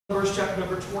Verse chapter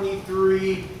number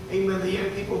 23. Amen. The young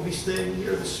people will be staying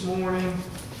here this morning.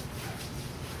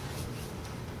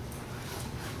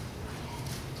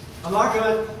 I'm not going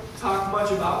to talk much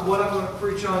about what I'm going to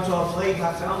preach on until I've laid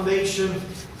my foundation,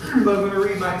 but I'm going to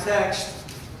read my text.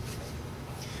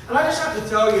 And I just have to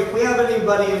tell you, if we have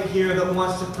anybody in here that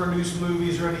wants to produce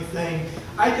movies or anything,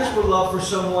 I just would love for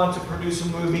someone to produce a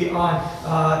movie on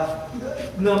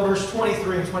Numbers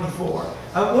 23 and 24.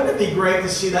 Wouldn't it be great to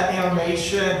see that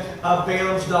animation of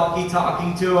Balaam's donkey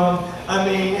talking to him? I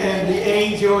mean, and the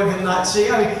angel and him not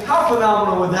seeing. I mean, how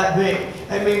phenomenal would that be?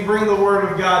 I mean, bring the Word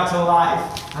of God to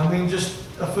life. I mean, just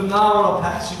a phenomenal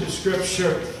passage of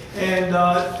Scripture. And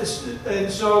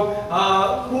so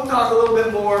we'll talk a little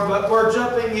bit more, but we're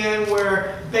jumping in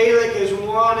where Balak is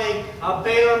wanting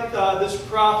Balaam, this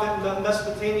prophet, the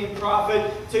Mesopotamian prophet,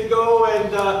 to go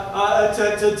and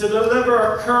to deliver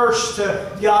a curse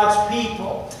to God's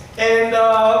people. And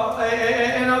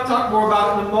I'll talk more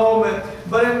about it in a moment.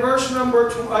 But in verse number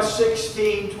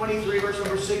 16, 23, verse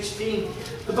number 16,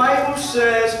 the Bible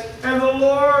says, "And the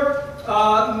Lord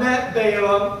met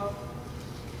Balaam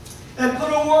and put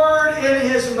a word in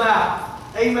his mouth."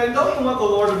 Amen. Don't you want the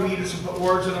Lord to meet us and put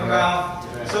words in our mouth?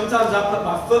 Amen. Sometimes I put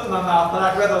my foot in my mouth, but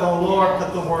I'd rather the Lord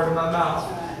put the word in my mouth.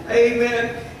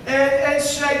 Amen. And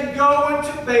said, "Go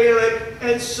unto Balak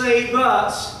and say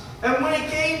thus." And when he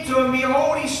came to him,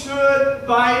 behold, he stood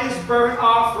by his burnt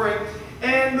offering,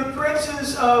 and the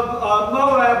princes of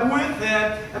Moab with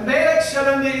him. And Balak said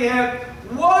unto him,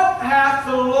 "What hath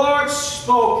the Lord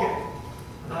spoken?"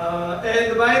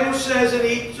 And the Bible says, and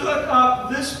he took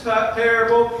up this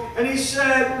parable, and he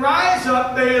said, "Rise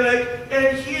up, Balak,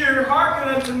 and hear,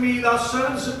 hearken unto me, thou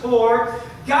son of Zippor.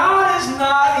 God is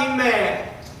not a man."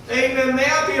 Amen. May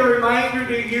I be a reminder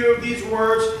to you of these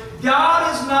words.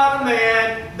 God is not a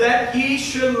man that he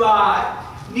should lie,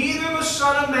 neither the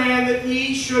Son of Man that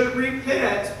he should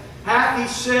repent. Hath he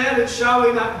said, and shall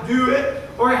he not do it?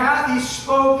 Or hath he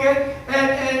spoken,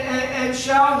 and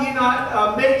shall he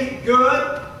not make it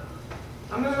good?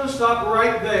 I'm going to stop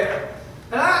right there.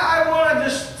 And I want to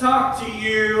just talk to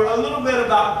you a little bit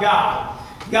about God.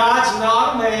 God's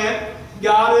not a man.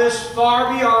 God is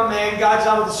far beyond man. God's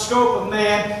out of the scope of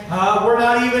man. We're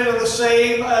not even in the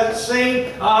same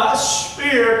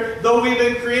sphere, though we've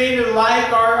been created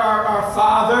like our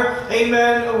Father.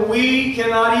 Amen. We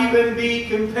cannot even be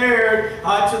compared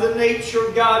to the nature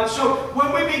of God. So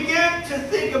when we begin to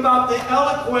think about the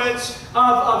eloquence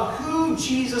of who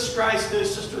Jesus Christ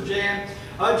is, Sister Jan,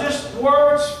 just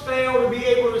words fail to be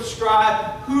able to describe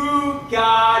who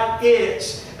God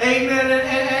is. Amen.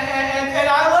 And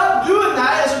I love doing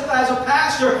that as a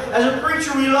pastor, as a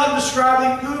preacher. We love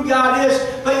describing who God is,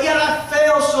 but yet I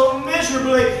fail so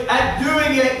miserably at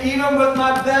doing it, even with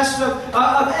my best of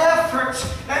efforts.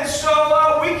 And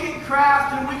so we can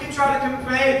craft and we can try to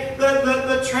convey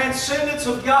the transcendence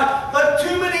of God, but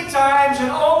too many times, and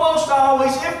almost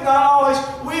always, if not always,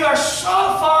 we are so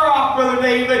far off, Brother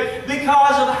David,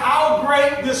 because of how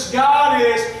great this God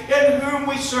is in whom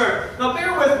we serve. Now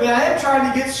bear with me, I am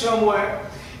trying to get somewhere.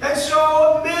 And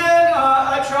so men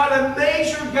try to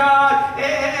measure God,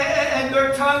 and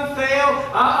their tongue fail.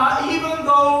 Even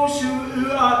those who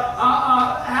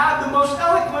have the most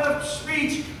eloquent of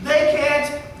speech, they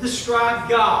can't describe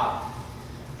God.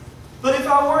 But if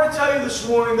I were to tell you this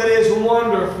morning that He is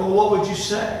wonderful, what would you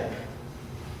say?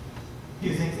 Do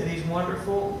you think that He's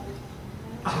wonderful?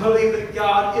 I believe that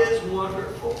God is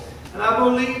wonderful. And I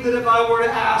believe that if I were to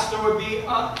ask, there would be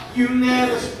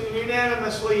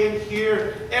unanimously in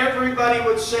here, everybody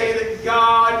would say that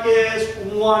God is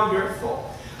wonderful.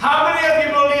 How many of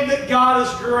you believe that God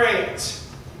is great?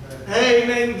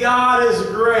 Amen. God is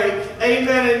great.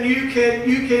 Amen. And you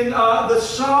can the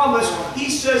psalmist, he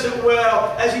says it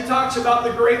well as he talks about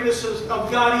the greatness of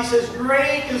God. He says,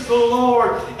 "Great is the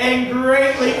Lord and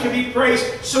greatly to be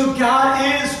praised." So God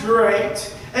is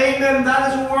great. Amen.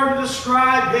 That is a word to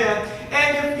describe Him.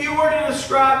 And if you were to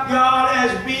describe God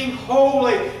as being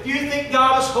holy, do you think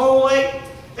God is holy?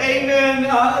 Amen.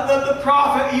 The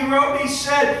prophet, he wrote, he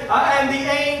said, and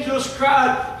the angels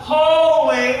cried,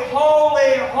 "Holy,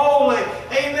 holy, holy."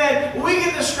 Amen. We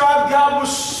can describe God with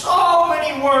so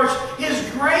many words. His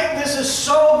greatness is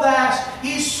so vast.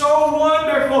 He's so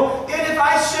wonderful. And if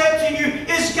I said to you,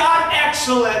 "Is God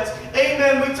excellent?"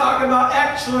 Amen. We talk about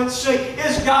excellency.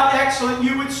 Is God excellent?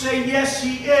 You would say, "Yes,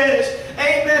 He is."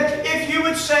 Amen. If you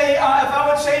would say, if I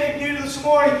would say to you this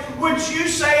morning, would you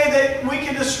say that we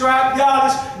can describe God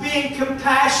as being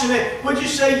compassionate? Would you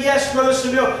say, "Yes, Brother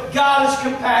Saville, God is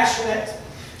compassionate"?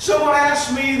 Someone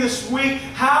asked me this week,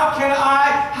 how can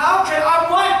I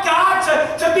want God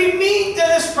to be mean to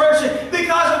this person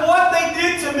because of what they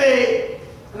did to me?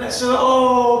 And I said,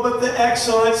 oh, but the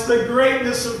excellence, the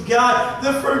greatness of God,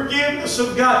 the forgiveness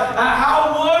of God,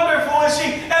 how wonderful is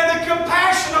He, and the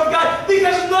compassion of God,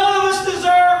 because none of us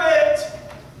deserve it.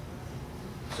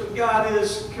 So God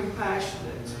is compassionate.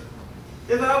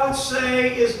 If I would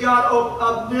say, is God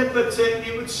omnipotent,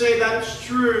 you would say that is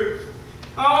true.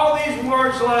 All these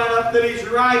words line up, that He's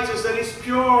righteous, that He's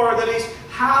pure, that He's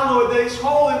hallowed, that He's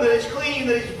holy, that He's clean,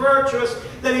 that He's virtuous,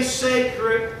 that He's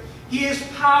sacred. He is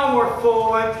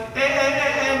powerful,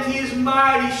 and He is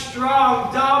mighty,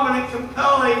 strong, dominant,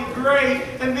 compelling, great,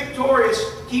 and victorious.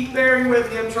 Keep bearing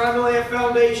with me. I'm trying to lay a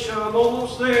foundation. I'm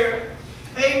almost there.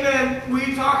 Amen.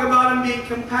 We talk about Him being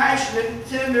compassionate and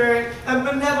tender and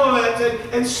benevolent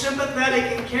and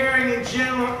sympathetic and caring and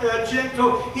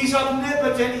gentle. He's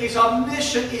omnipotent. He's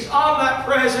omniscient. He's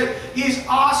omnipresent. He's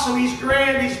awesome. He's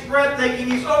grand. He's breathtaking.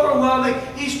 He's overwhelming.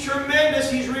 He's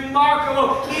tremendous. He's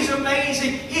remarkable. He's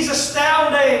amazing. He's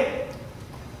astounding.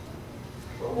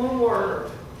 But one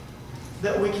word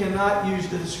that we cannot use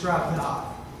to describe God,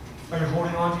 are you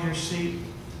holding on to your seat,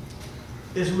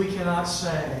 is we cannot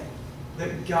say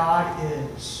that God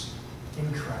is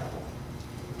incredible.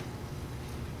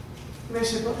 And they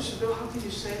said, Brother Saville, how can you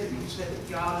say that? You can say that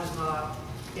God is not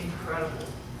incredible.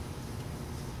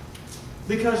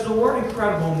 Because the word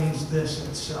incredible means this in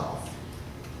itself: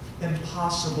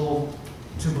 impossible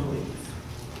to believe.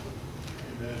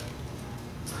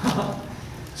 Amen.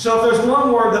 So if there's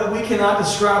one word that we cannot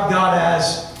describe God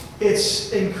as,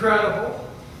 it's incredible.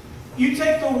 You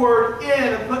take the word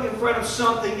in and put in front of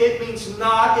something, it means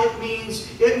not, it means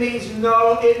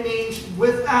no, it means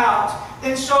without.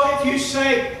 And so if you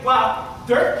say, wow,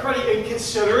 they're pretty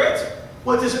inconsiderate,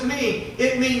 what does it mean?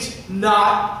 It means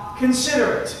not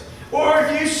considerate. Or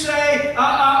if you say,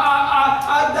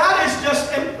 that is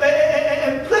just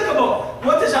implicable,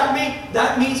 what does that mean?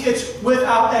 That means it's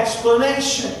without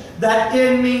explanation. That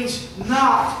in means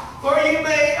not. Or you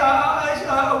may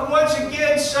once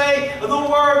again say the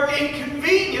word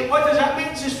inconvenient. What does that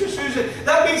mean, Sister Susan?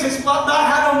 That means it's not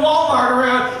having Walmart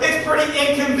around. It's pretty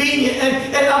inconvenient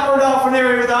and Upper Dolphin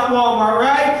area without Walmart,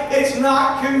 right? It's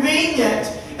not convenient.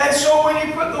 And so when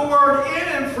you put the word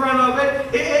in front of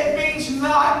it, it means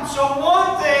not. And so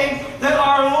one thing that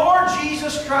our Lord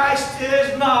Jesus Christ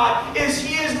is not, is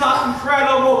He is not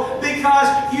incredible, because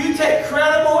you take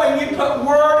credible and you put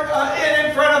word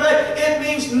in front of it, it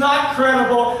means not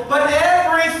credible. But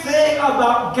everything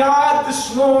about God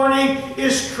this morning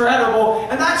is credible.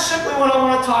 And that's simply what I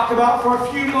want to talk about for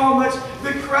a few moments,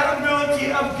 the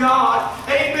credibility of God.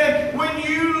 Amen. When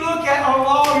you look at a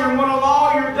lawyer, what a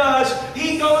lawyer does,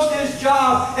 he goes to his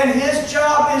job, and his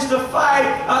job is to fight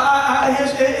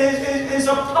his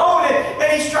opponent,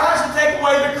 and he tries to take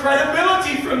away the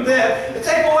credibility from them, to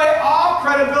take away all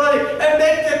credibility and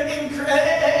make them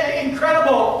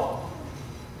incredible.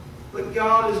 But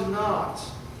God is not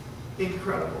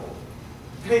incredible.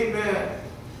 Amen.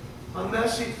 My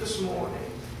message this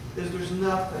morning is there's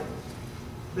nothing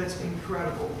that's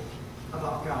incredible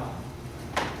about God.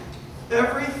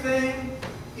 Everything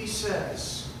He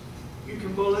says, you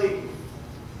can believe.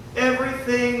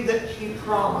 Everything that He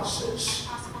promises,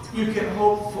 you can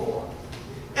hope for.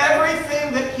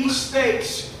 Everything that He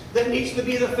states that needs to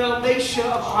be the foundation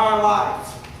of our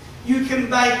life, you can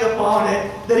bank upon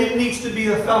it that it needs to be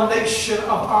the foundation of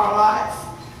our life.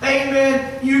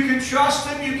 Amen. You can trust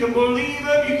Him, you can believe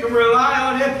Him, you can rely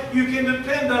on Him, you can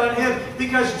depend on Him,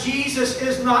 because Jesus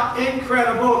is not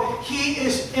incredible. He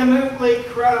is eminently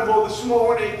credible this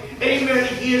morning. Amen.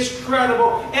 He is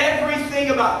credible. Everything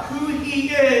about who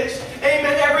He is.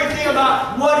 Amen. Everything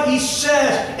about what He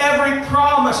says, every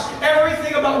promise,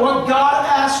 everything about what God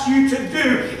asks you to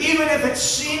do, even if it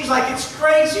seems like it's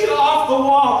crazy and off the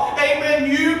wall. Amen.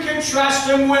 You can trust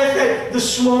Him with it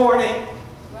this morning.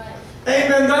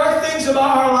 Amen. There are things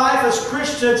about our life as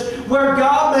Christians where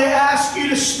God may ask you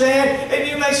to stand, and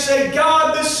you may say,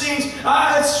 God, this seems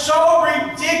it's so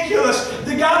ridiculous.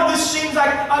 God, this seems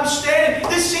like I'm standing.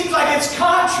 This seems like it's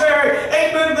contrary.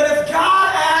 Amen. But if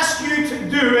God asks you to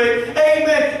do it,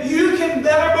 amen, you can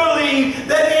better believe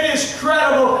that it is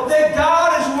credible, that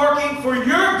God is working for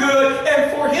your good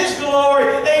and for His glory.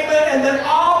 Amen. And that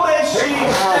all may see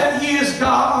that He is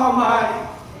God Almighty.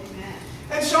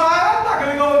 And so I'm not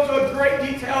going to go into great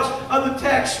details of the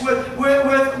text with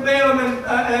Balaam and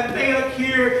Balak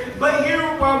here. But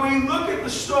here, while we look at the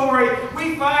story,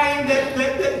 we find that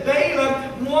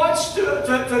Balaam wants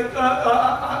Balak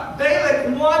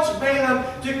wants Balaam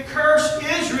to curse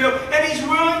Israel, and he's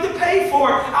willing to pay for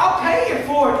it. I'll pay you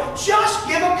for it. Just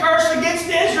give a curse against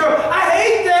Israel. I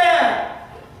hate them.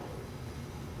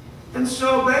 And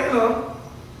so Balaam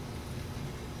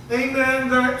Amen.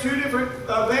 They're at two different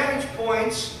vantage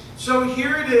points. So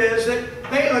here it is that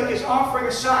Balak is offering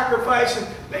a sacrifice, and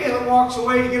Balaam walks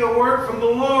away to get a word from the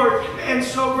Lord. And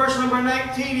so verse number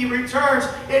 19, he returns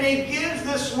and he gives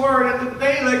this word. And to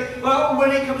Balak, well,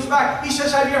 when he comes back, he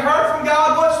says, have you heard from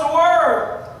God? What's the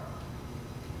word?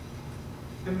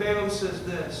 And Balaam says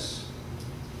this,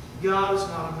 God is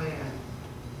not a man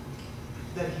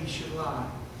that he should lie,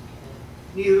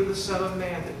 neither the Son of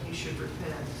Man that he should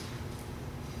repent.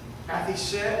 Hath he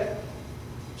said,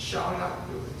 shall not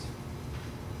do it?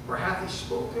 Or hath he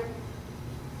spoken,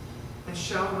 and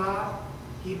shall not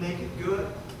he make it good?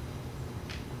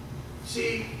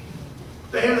 See,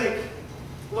 Balak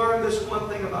learned this one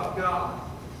thing about God.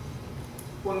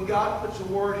 When God puts a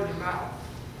word in your mouth,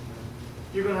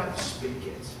 you're going to have to speak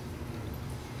it.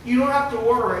 You don't have to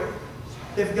worry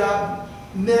if God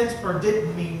meant or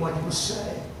didn't mean what he was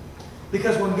saying.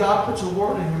 Because when God puts a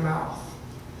word in your mouth,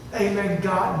 amen,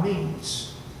 God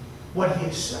means what he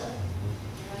is saying.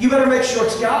 You better make sure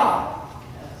it's God.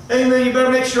 Amen. You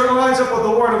better make sure it lines up with the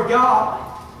Word of God.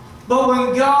 But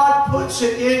when God puts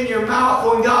it in your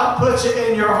mouth, when God puts it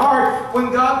in your heart,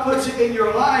 when God puts it in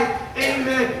your life,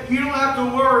 amen, you don't have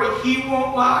to worry. He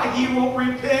won't lie. He won't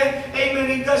repent. Amen.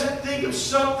 He doesn't think of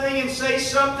something and say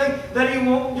something that he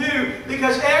won't do.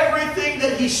 Because everything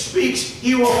that he speaks,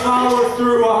 he will follow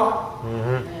through on.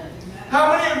 Mm-hmm.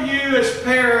 How many of you as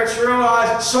parents realize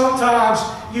that sometimes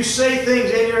you say things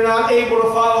and you're not able to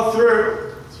follow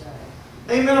through?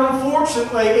 Amen.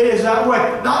 Unfortunately, it is that way.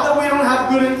 Not that we don't have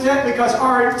good intent, because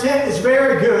our intent is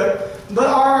very good. But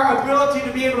our ability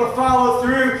to be able to follow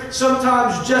through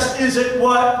sometimes just isn't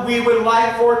what we would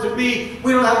like for it to be.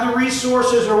 We don't have the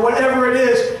resources or whatever it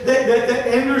is that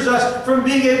hinders us from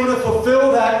being able to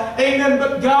fulfill that. Amen.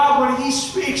 But God, when he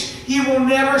speaks, he will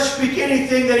never speak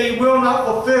anything that he will not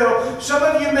fulfill. Some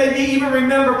of you maybe even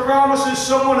remember promises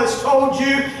someone has told you,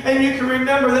 and you can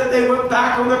remember that they went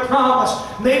back on their promise.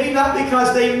 Maybe not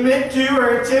because they meant to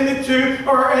or intended to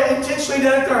or intentionally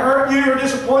did it to hurt you or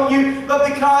disappoint you,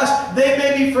 but because they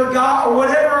maybe forgot or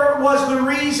whatever was the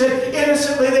reason,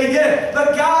 innocently they did it.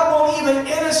 But God won't even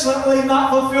innocently not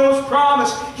fulfill his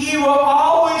promise. He will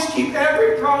always keep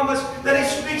every promise that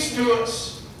he speaks to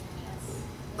us.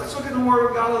 Let's look at the Word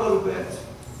of God a little bit.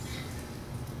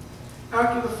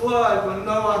 After the flood, when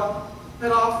Noah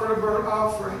had offered a burnt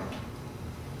offering,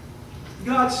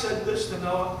 God said this to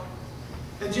Noah.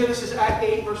 In Genesis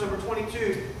 8, verse number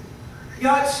 22,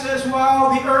 God says,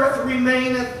 while the earth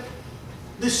remaineth,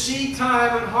 the seed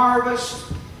time and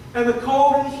harvest, and the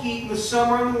cold and heat, the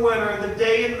summer and the winter, and the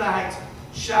day and night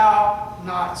shall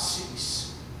not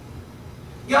cease.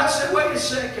 God said, wait a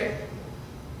second.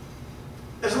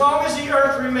 As long as the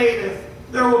earth remaineth,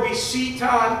 there will be seed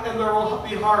time and there will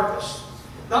be harvest.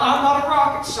 Now, I'm not a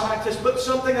rocket scientist, but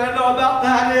something I know about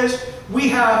that is we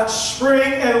have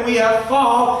spring and we have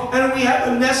fall, and we have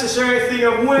the necessary thing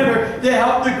of winter to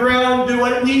help the ground do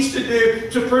what it needs to do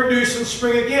to produce in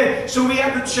spring again. So we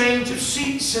have the change of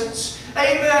seasons.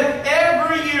 Amen.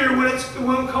 Every year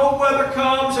when cold weather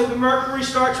comes and the mercury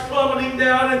starts plummeting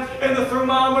down and the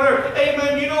thermometer,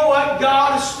 amen, you know what?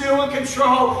 God is still in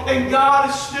control, and God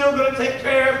is still going to take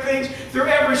care of things through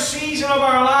every season of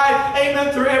our life.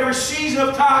 Amen. Through every season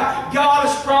of time, God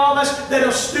has promised that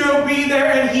he'll still be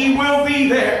there, and he will be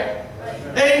there.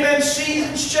 Amen.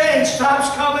 Seasons change. Times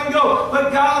come and go.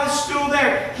 But God is still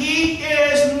there. He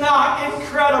is not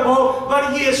incredible,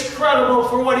 but he is credible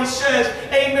for what he says.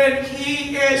 Amen.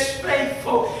 He is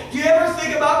faithful. Do you ever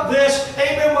think about this?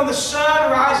 Amen. When the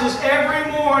sun rises every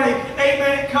morning,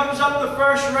 amen, it comes up the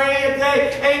first ray of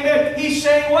day. Amen. He's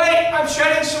saying, wait, I'm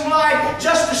shedding some light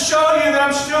just to show you that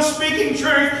I'm still speaking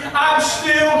truth. I'm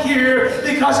still here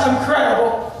because I'm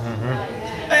credible.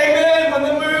 Amen. When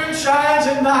the moon shines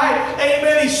at night,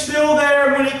 amen, he's still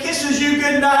there. When he kisses you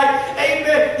good night,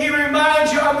 amen, he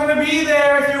reminds you, I'm going to be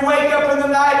there if you wake up in the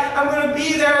night. I'm going to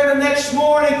be there in the next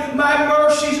morning. My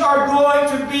mercies are going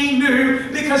to be new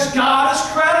because God is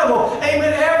credible.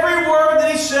 Amen. Every word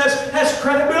that he says has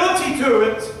credibility to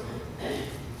it.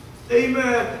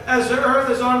 Amen. As the earth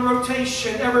is on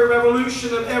rotation, every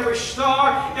revolution of every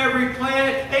star, every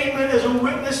planet, amen, is a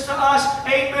witness to us,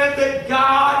 amen, that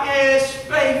God is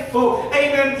faithful.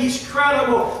 Amen. He's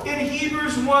credible. In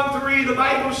Hebrews 1:3, the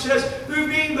Bible says, who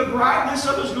being the brightness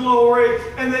of his glory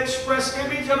and the express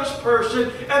image of his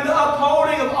person and the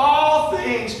upholding of all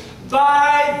things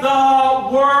by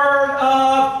the word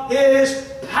of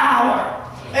his power.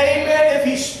 Amen. If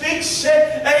he speaks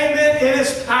it, amen, it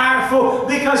is powerful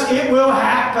because it will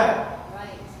happen.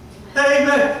 Right.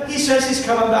 Amen. He says he's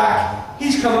coming back.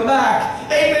 He's coming back.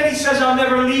 Amen. He says, I'll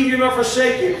never leave you nor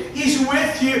forsake you. He's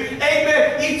with you.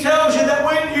 Amen. He tells you that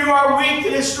when you are weak,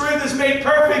 that His strength is made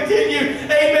perfect in you.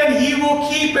 Amen. He will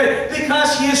keep it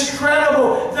because He is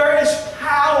credible. There is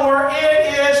power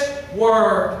in His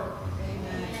Word.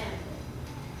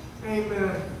 Amen.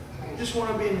 Amen. I just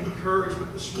want to be an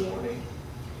encouragement this morning.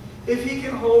 If He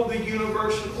can hold the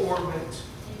universe in orbit,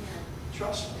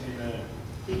 trust me, Amen.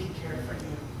 He can care for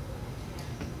you.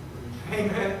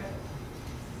 Amen.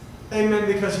 Amen,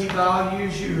 because He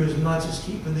values you as much as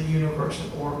keeping the universe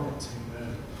in orbit.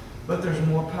 Amen. But there's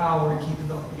more power in keeping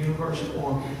the universe in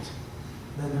orbit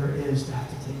than there is to have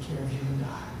to take care of you and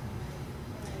I.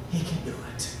 He can do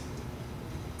it.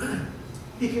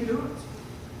 He can do it.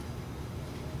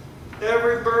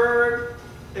 Every bird,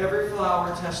 every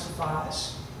flower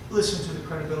testifies. Listen to the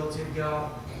credibility of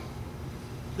God.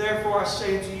 Therefore I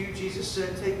say unto you, Jesus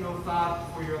said, take no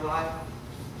thought for your life,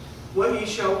 what ye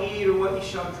shall eat or what ye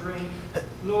shall drink,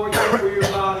 nor yet for your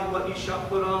body what ye shall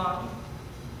put on.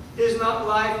 Is not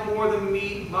life more than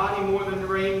meat, body more than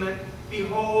raiment?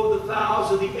 Behold the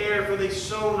fowls of the air, for they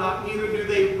sow not, neither do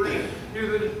they reap,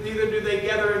 neither do they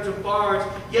gather into barns,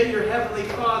 yet your heavenly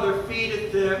Father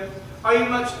feedeth them. Are ye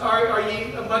much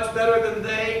better than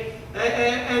they?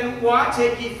 And why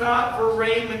take ye thought for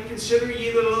raiment? Consider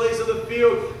ye the lilies of the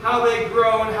field, how they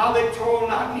grow, and how they toil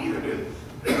not, neither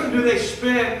do they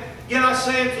spin. Yet I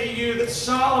say unto you that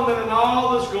Solomon in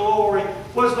all his glory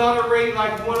was not arrayed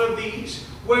like one of these.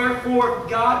 Wherefore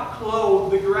God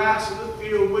clothed the grass of the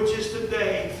field, which is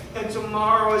today, and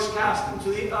tomorrow is cast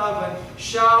into the oven.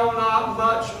 Shall not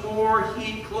much more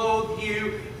He clothe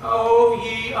you, O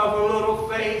ye of a little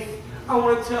faith? I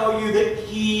want to tell you that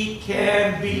He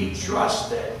can be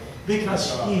trusted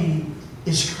because He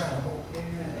is credible.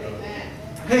 Amen.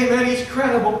 Amen. He's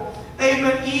credible.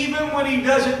 Amen. Even when He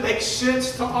doesn't make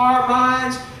sense to our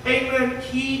minds, amen,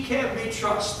 He can be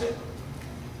trusted.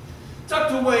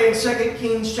 Tucked away in 2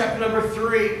 Kings chapter number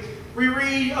 3, we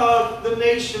read of the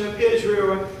nation of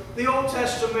Israel. The Old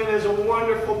Testament is a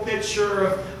wonderful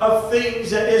picture of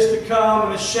things that is to come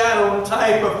and a shadow and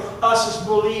type of us as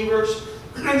believers.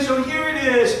 And so here it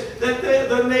is that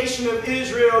the nation of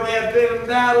Israel, they have been in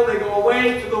battle, they go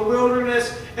away to the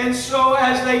wilderness, and so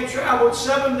as they traveled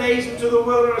 7 days into the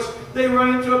wilderness, they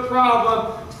run into a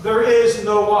problem. There is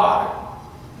no water.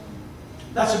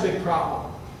 That's a big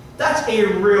problem. That's a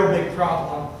real big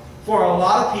problem for a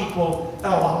lot of people and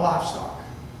a lot of livestock.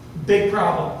 Big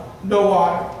problem. No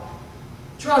water.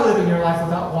 Try living your life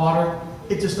without water.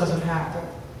 It just doesn't happen.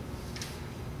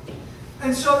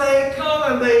 And so they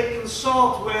come and they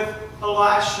consult with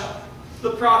Elisha,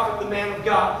 the prophet, the man of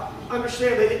God.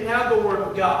 Understand, they didn't have the Word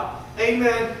of God.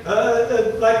 Amen.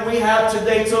 Like we have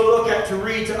today to look at, to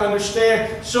read, to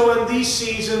understand. So in these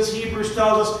seasons, Hebrews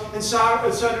tells us, in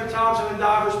sundry times and in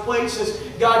divers places,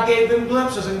 God gave them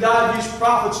glimpses, and God used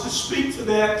prophets to speak to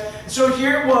them. So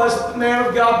here it was, the man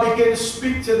of God began to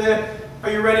speak to them.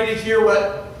 Are you ready to hear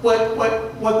what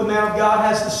the man of God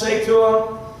has to say to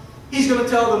them? He's going to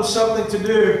tell them something to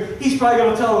do. He's probably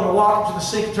going to tell them to walk to the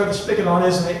sink and turn the spigot on,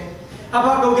 isn't he? How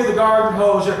about go get the garden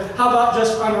hose? Or how about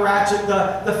just unratchet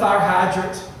the fire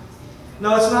hydrant?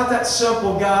 No, it's not that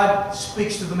simple. God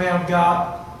speaks to the man of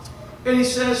God. And He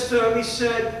says to him, He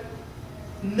said,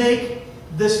 make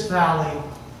this valley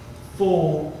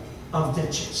full of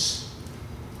ditches.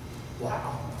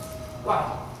 Wow.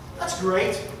 Wow. That's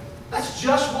great. That's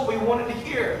just what we wanted to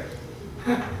hear.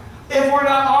 If we're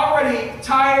not already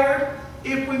tired,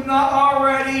 if we've not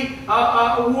already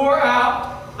wore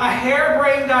out, a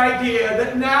harebrained idea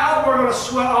that now we're going to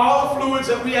sweat all the fluids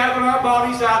that we have in our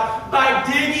bodies out by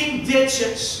digging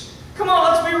ditches. Come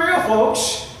on, let's be real,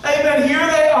 folks. Amen. Here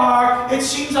they are. It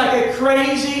seems like a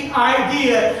crazy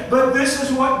idea, but this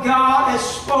is what God has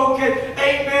spoken.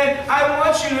 Amen. I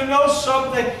want you to know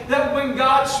something, that when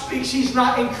God speaks, He's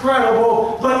not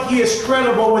incredible, but He is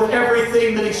credible with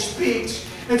everything that He speaks.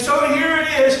 And so here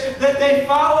it is that they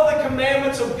follow the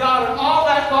commandments of God, and all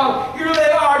that long, here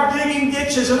they are digging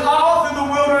ditches, and all through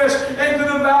the wilderness and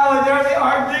through the valley, there they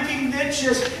are digging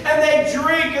ditches, and they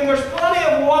drink, and there's plenty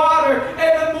of water,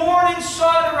 and the morning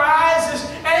sun rises,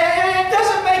 and it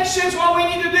doesn't make sense why we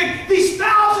need to dig these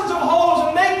thousands of holes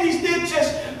and make these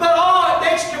ditches, but all it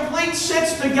makes complete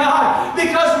sense to God,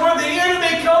 because when the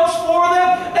enemy comes for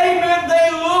them, amen, they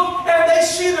look and they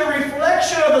see the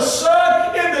reflection of the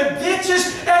sun in the ditches,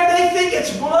 and they think it's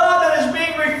blood that is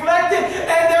being reflected,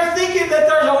 and they're thinking that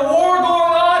there's a war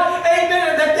going on,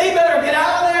 amen, and that they better get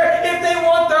out of there if they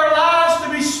want their lives to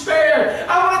be spared.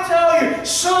 I want to tell you,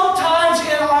 sometimes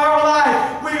in our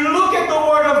life, we look at the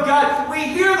Word of God, we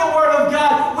hear the Word of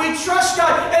God, we trust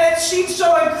God, and it seems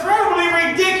so incredibly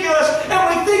ridiculous, and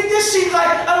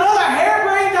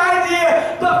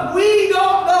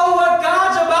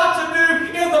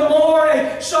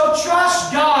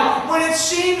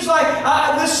seems like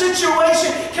the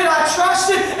situation, can I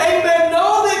trust it? Amen.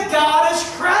 Know that God is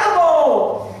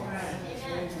credible.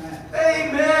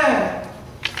 Amen.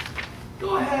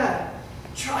 Go ahead.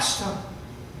 Trust Him.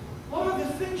 What are the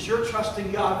things you're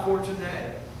trusting God for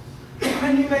today?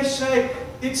 And you may say,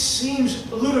 it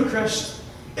seems ludicrous.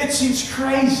 It seems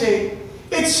crazy.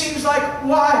 It seems like,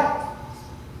 why?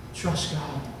 Trust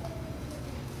God.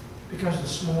 Because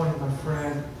this morning, my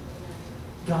friend,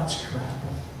 God's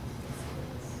credible.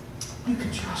 You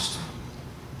can trust Him.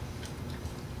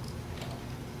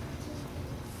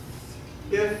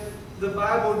 If the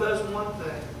Bible does one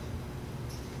thing,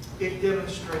 it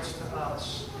demonstrates to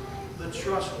us the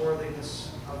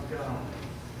trustworthiness of God.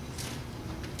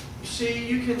 You see,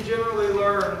 you can generally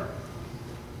learn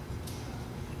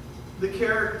the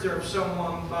character of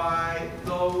someone by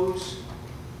those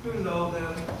who know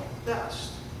them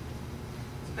best.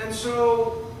 And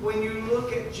so, when you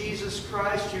look at Jesus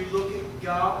Christ, you look at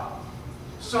God.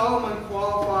 Solomon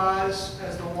qualifies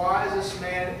as the wisest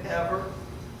man ever.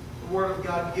 The Word of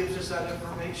God gives us that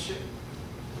information.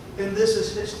 And this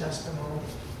is his testimony.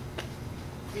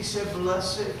 He said,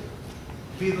 "Blessed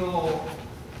be the Lord,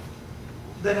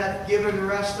 that hath given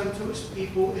rest unto His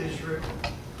people Israel,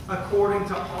 according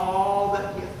to all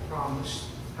that He hath promised."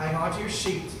 Hang on to your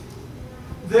seat.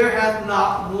 "There hath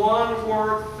not one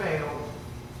word failed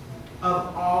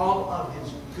of all of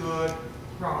His good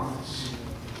promise,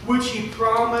 which He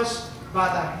promised by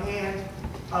the hand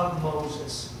of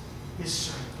Moses, His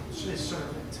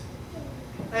servant."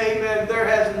 Amen. There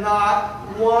has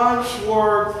not one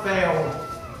word failed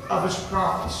of His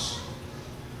promise.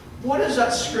 What is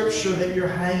that scripture that you're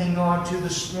hanging on to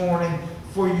this morning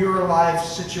for your life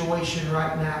situation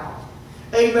right now?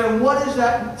 Amen. What is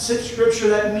that scripture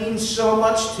that means so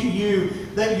much to you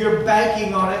that you're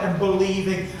banking on it and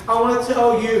believing? I want to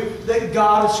tell you that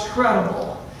God is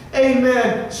credible.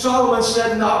 Amen. Solomon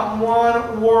said not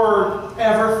one word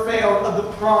ever failed of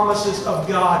the promises of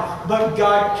God, but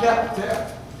God kept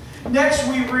them. Next,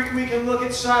 we can look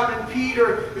at Simon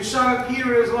Peter. Simon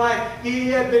Peter in his life, he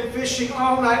had been fishing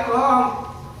all night long.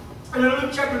 And in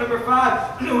Luke chapter number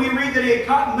 5, we read that he had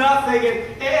caught nothing,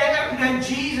 and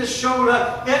Jesus showed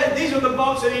up. And these are the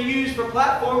boats that he used for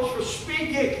platforms for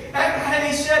speaking. And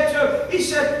he said to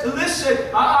him, "Listen,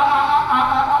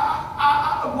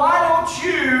 why don't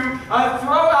you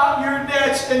throw out your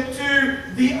nets into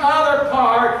the other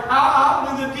part, out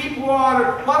into the deep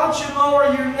water? Why don't you lower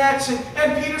your nets?"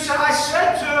 And Peter said, "I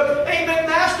said to him, Amen,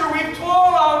 Master, we've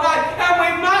toiled all night, and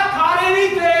we've not caught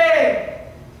anything.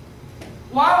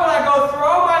 Why would I go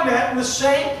throw my net in the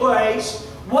same place?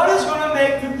 What is going to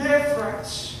make the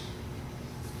difference?"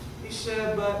 He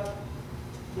said, but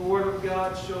the Word of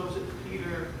God shows that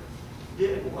Peter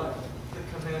did what the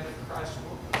command of Christ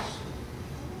was.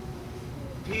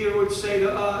 Peter would say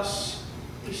to us,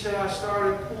 he said, "I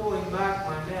started pulling back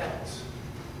my nets."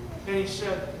 And he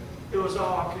said, it was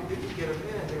all I could do to get them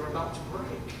in. They were about to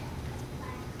break.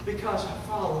 Because I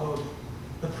followed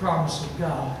the promise of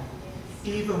God,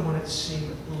 even when it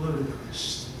seemed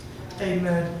ludicrous.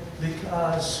 Amen.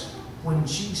 Because when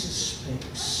Jesus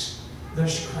speaks,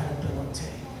 there's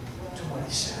credibility to what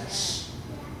He says.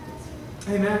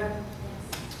 Amen.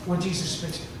 When Jesus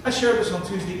speaks. I shared this on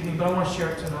Tuesday evening, but I want to share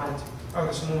it tonight, or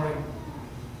this morning.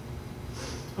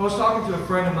 I was talking to a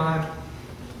friend of mine,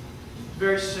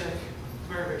 very sick,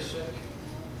 very, very sick.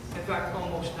 In fact,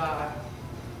 almost died.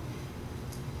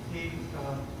 He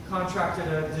contracted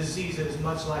a disease that is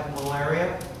much like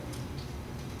malaria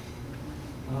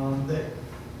that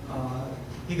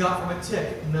he got from a tick.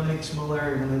 It mimics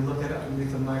malaria. When they look at it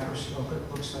underneath a microscope, it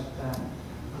looks like that.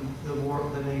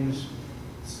 The name is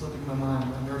slipping my mind.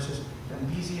 My nurse is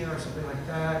Ambizia or something like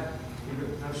that.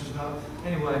 The nurses know.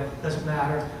 Anyway, doesn't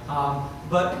matter.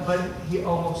 But he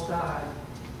almost died.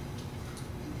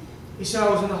 He said, "I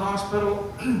was in the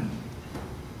hospital."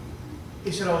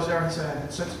 He said, "I was there." He said, "I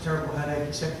had such a terrible headache."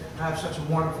 He said, "I have such a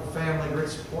wonderful family, great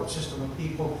support system of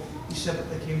people." He said that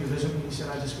they came to visit me. He said,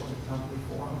 "I just wasn't company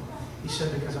for them." He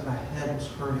said, "Because my head was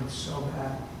hurting so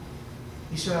bad."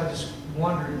 He said, "I just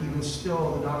wondered, even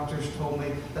still, the doctors told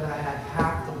me that I had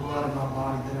half the blood in my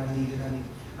body that I needed.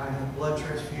 I had a blood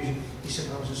transfusion." He said,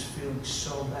 "I was just feeling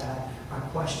so bad. I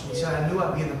questioned." He said, "I knew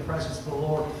I'd be in the presence of the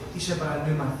Lord." He said, "But I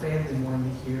knew my family wanted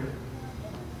me here."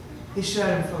 He said,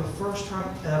 "And for the first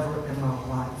time ever in my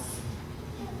life,"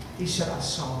 he said, "I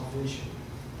saw a vision."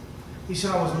 He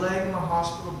said, "I was laying in my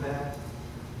hospital bed."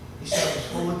 He said, "I was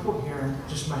fully coherent,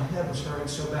 just my head was hurting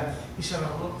so bad." He said,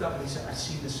 "I looked up and he said, I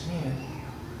see this hand."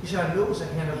 He said, "I knew it was the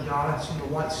hand of God. I'd seen the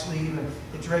white sleeve and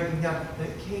it draping down, and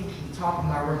it came from the top of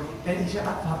my room." And he said,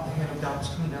 "I thought the hand of God was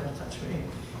coming down to touch me."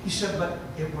 He said, but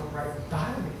it went right by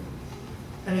me.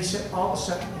 And he said, all of a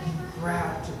sudden, he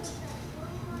grabbed it.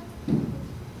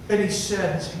 And he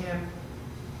said, his hand,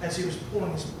 as he was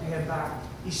pulling his hand back,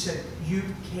 he said, you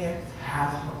can't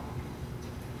have her.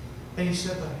 And he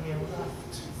said, the hand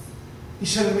left. He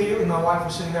said, immediately, my wife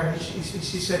was sitting there, she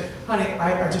said, honey,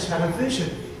 I just had a vision.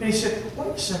 And he said, wait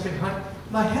a second, honey,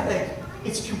 my headache,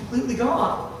 it's completely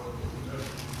gone.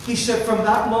 He said, from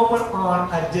that moment on,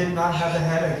 I did not have a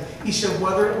headache. He said,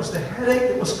 whether it was the headache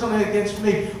that was coming against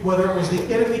me, whether it was the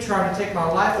enemy trying to take my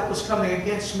life that was coming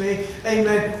against me,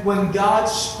 amen, when God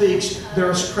speaks,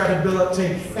 there's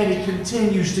credibility, and He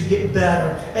continues to get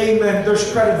better. Amen.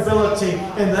 There's credibility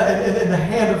in the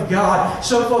hand of God.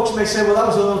 Some folks may say, well, that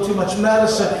was a little too much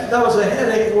medicine. That was a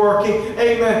headache working.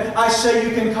 Amen. I say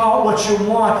you can call it what you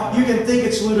want. You can think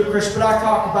it's ludicrous, but I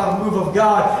talk about a move of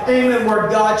God. Amen. Where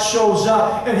God shows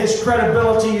up. And His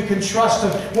credibility, you can trust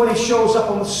Him when He shows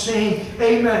up on the scene.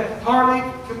 Amen. Hardly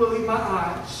can believe my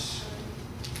eyes.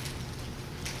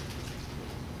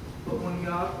 But when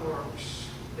God works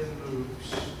and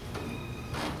moves,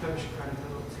 there's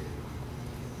credibility.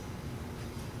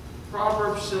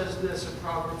 Proverbs says this in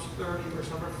Proverbs 30, verse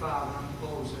number 5, and I'm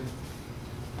closing.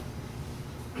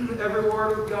 Every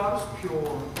word of God is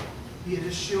pure. He is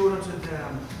a shield unto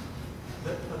them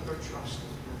that put their trust in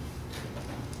Him.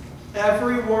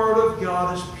 Every word of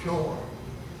God is pure.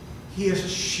 He is a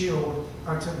shield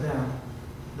unto them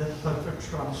that put their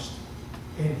trust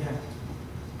in Him.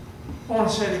 I want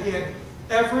to say it again.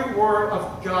 Every word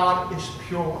of God is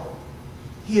pure.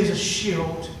 He is a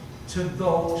shield to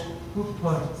those who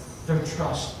put their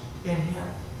trust in Him.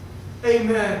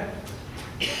 Amen.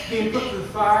 Being put to the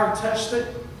fire and tested,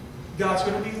 God's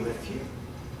going to be with you.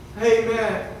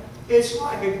 Amen. It's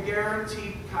like a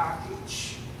guaranteed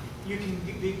package. You can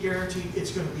be guaranteed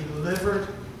it's going to be delivered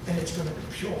and it's going to be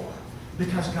pure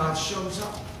because God shows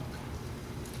up.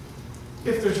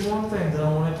 If there's one thing that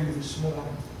I want to do this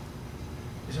morning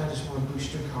is I just want to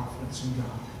boost your confidence in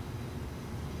God.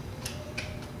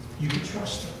 You can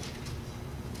trust Him.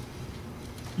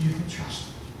 You can trust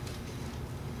Him.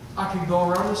 I can go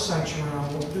around the sanctuary and I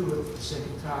won't do it for the sake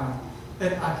of time.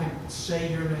 And I can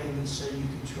say your name and say you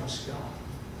can trust God.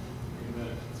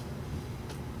 Amen.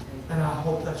 And I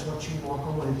hope that's what you walk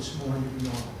away this morning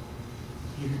knowing.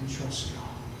 You can trust God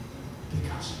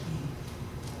because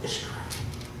He is great.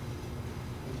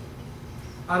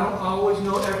 I don't always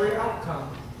know every outcome.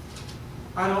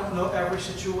 I don't know every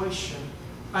situation.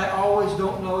 I always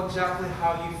don't know exactly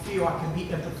how you feel. I can be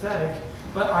empathetic,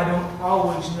 but I don't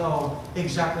always know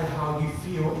exactly how you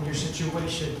feel in your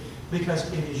situation because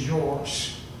it is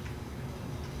yours.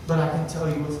 But I can tell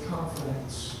you with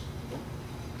confidence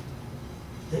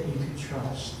that you can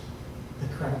trust the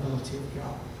credibility of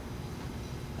God.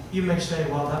 You may say,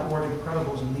 well, that word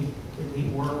incredible is a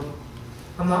neat word.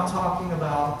 I'm not talking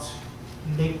about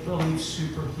make-believe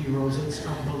superheroes. It's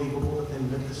unbelievable that they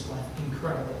live this life.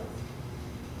 Incredible.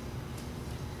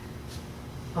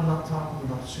 I'm not talking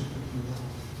about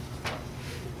superheroes.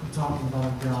 I'm talking about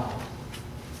a God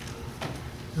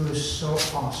who is so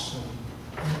awesome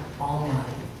and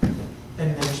almighty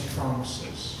and makes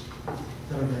promises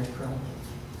that are very credible.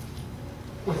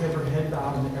 With every head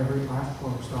bowed and every eye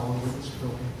closed all over this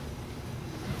building.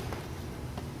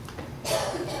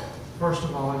 First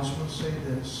of all, I just want to say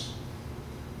this.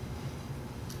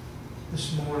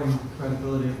 This morning, the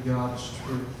credibility of God is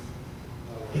truth.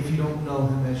 If you don't know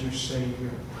Him as your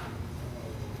Savior,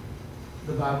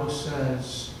 the Bible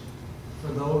says,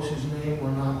 for those whose name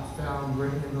were not found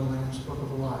written in the Lamb's Book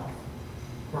of Life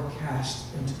were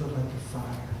cast into the lake of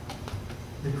fire.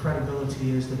 The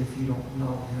credibility is that if you don't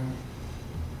know Him,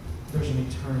 there's an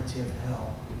eternity of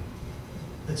hell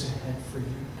that's ahead for you.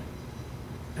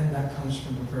 And that comes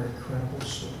from a very credible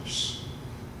source.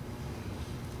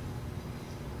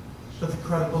 But the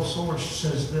credible source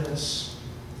says this,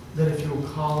 that if you will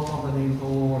call upon the name of the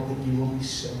Lord, that you will be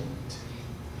saved.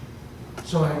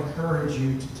 So I encourage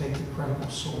you to take the credible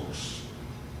source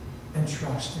and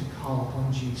trust and call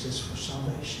upon Jesus for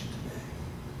salvation today.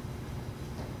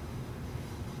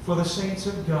 For the saints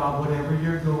of God, whatever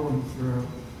you're going through,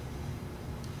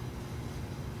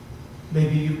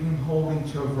 maybe you've been holding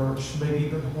to a verse. Maybe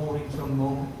you've been holding to a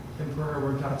moment in prayer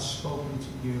where God's spoken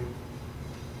to you.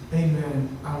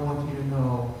 Amen. I want you to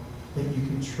know that you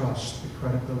can trust the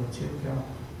credibility of God.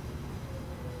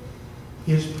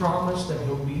 He has promised that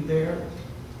He'll be there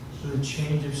through the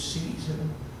change of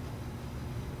season,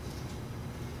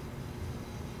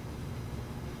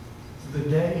 through the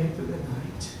day and through the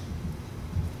night,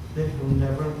 that He'll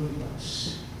never leave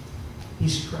us.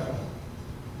 He's credible.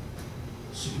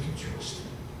 So you can trust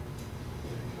Him.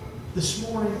 This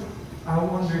morning, I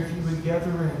wonder if you would gather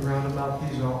in round about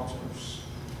these altars.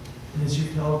 And as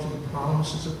you've held to the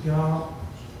promises of God,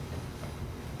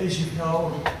 as you've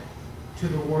held to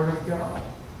the Word of God,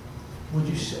 would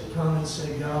you come and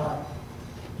say, God,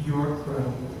 you are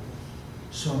credible,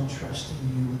 so I'm trusting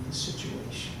you with the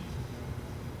situation.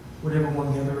 Would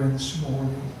everyone gather in this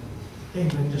morning?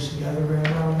 Amen. Just gather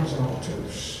around these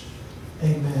altars.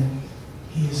 Amen.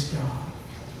 He is God.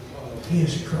 He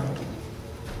is credible.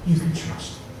 You can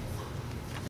trust him.